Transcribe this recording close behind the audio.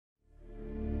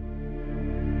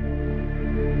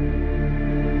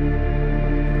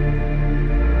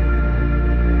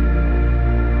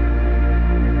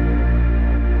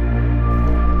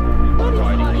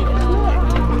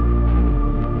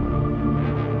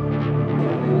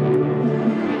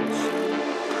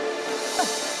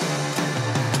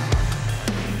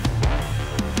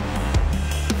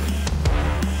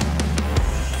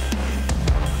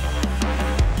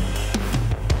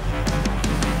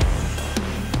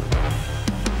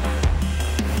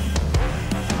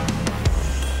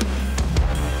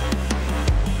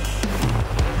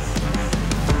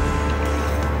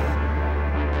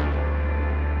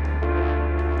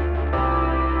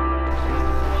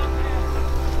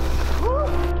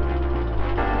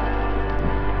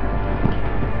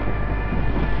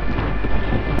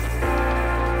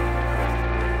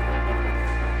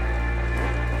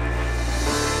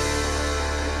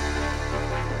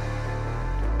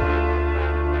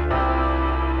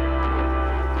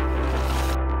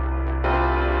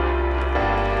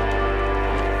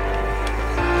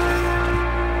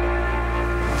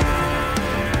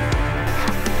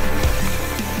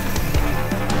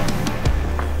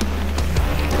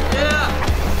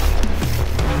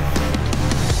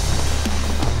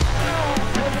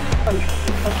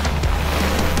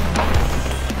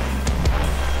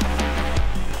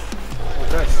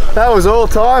That was all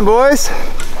time, boys.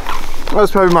 That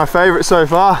was probably my favourite so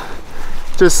far.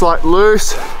 Just like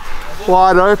loose,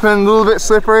 wide open, a little bit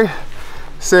slippery.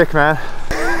 Sick, man.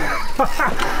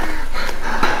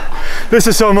 This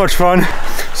is so much fun.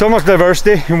 So much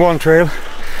diversity in one trail.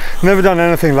 Never done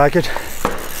anything like it.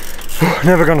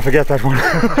 Never gonna forget that one.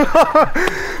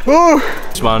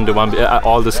 This one,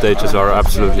 all the stages are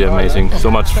absolutely amazing. So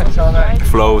much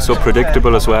flow, so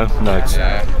predictable as well. No,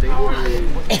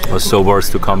 it was so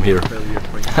worth to come here.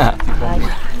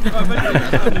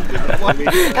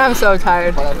 I'm so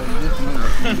tired.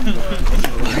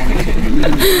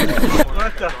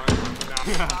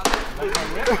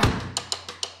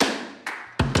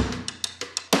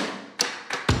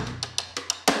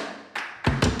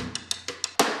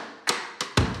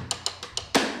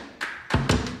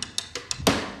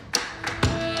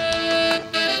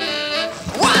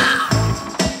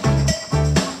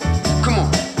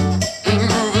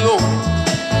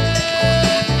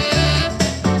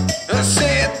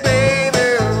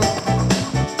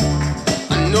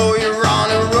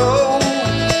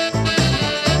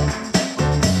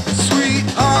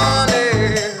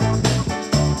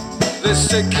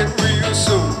 Take it real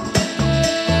soon.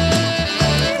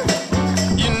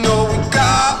 You know we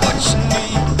got what you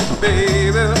need,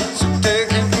 baby. So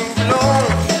take it, move along.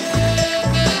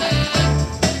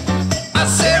 I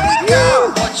said we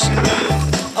got what you need,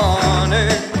 honey.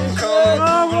 Come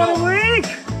on, what a week!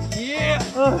 Yeah.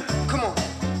 Come on.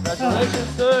 Congratulations,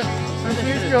 sir. Thank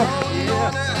you.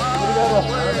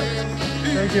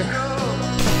 Thank you.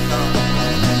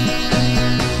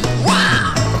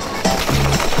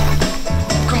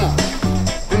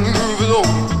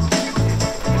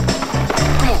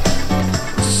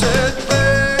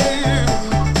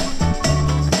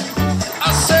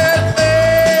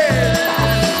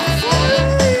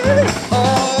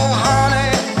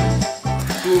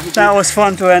 That was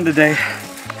fun to end the day.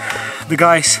 The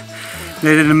guys,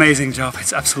 they did an amazing job.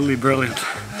 It's absolutely brilliant.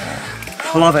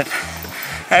 Love it.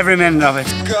 Every minute of it.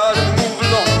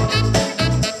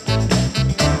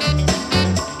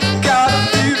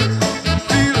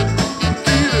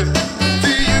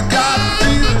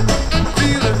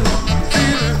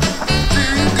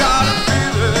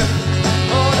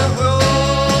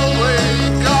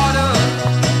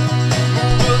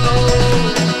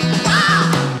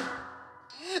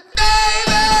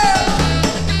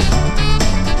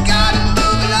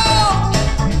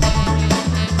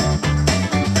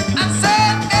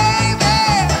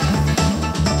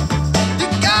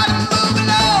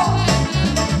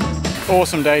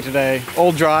 Awesome day today.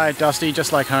 All dry, dusty,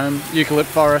 just like home. Eucalypt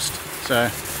forest, so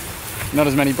not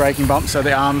as many braking bumps, so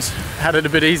the arms had it a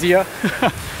bit easier.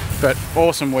 But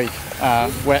awesome week.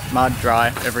 Wet, mud,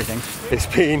 dry, everything. It's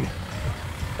been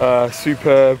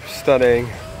superb, stunning,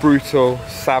 brutal,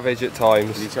 savage at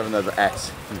times. You need to have another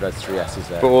S, there's 3 S's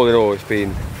there. But all in all, it's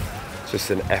been just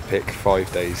an epic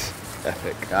 5 days.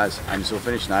 Epic. Guys, and it's all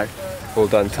finished now. All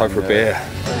done, time for a beer.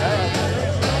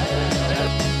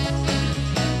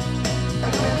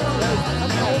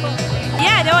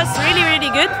 Yeah, that was really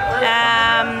good.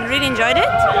 Really enjoyed it.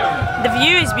 The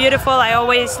view is beautiful. I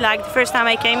always, like, the first time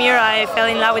I came here, I fell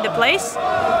in love with the place.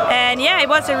 And yeah, it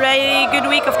was a really good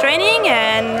week of training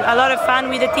and a lot of fun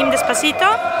with the team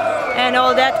Despacito and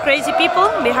all that crazy people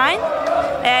behind.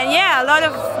 And yeah, a lot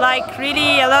of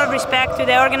respect to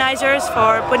the organizers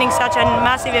for putting such a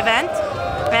massive event.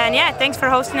 And yeah, thanks for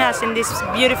hosting us in this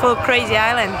beautiful, crazy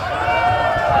island.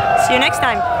 See you next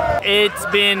time. It's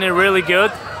been really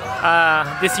good.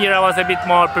 This year I was a bit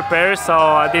more prepared, so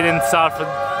I didn't suffer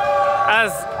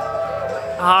as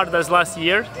hard as last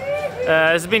year.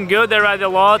 It's been good. I ride a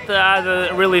lot. I had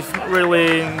a really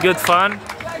good fun,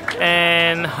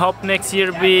 and hope next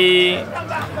year be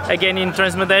again in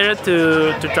Trans Madeira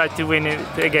to try to win it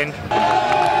again.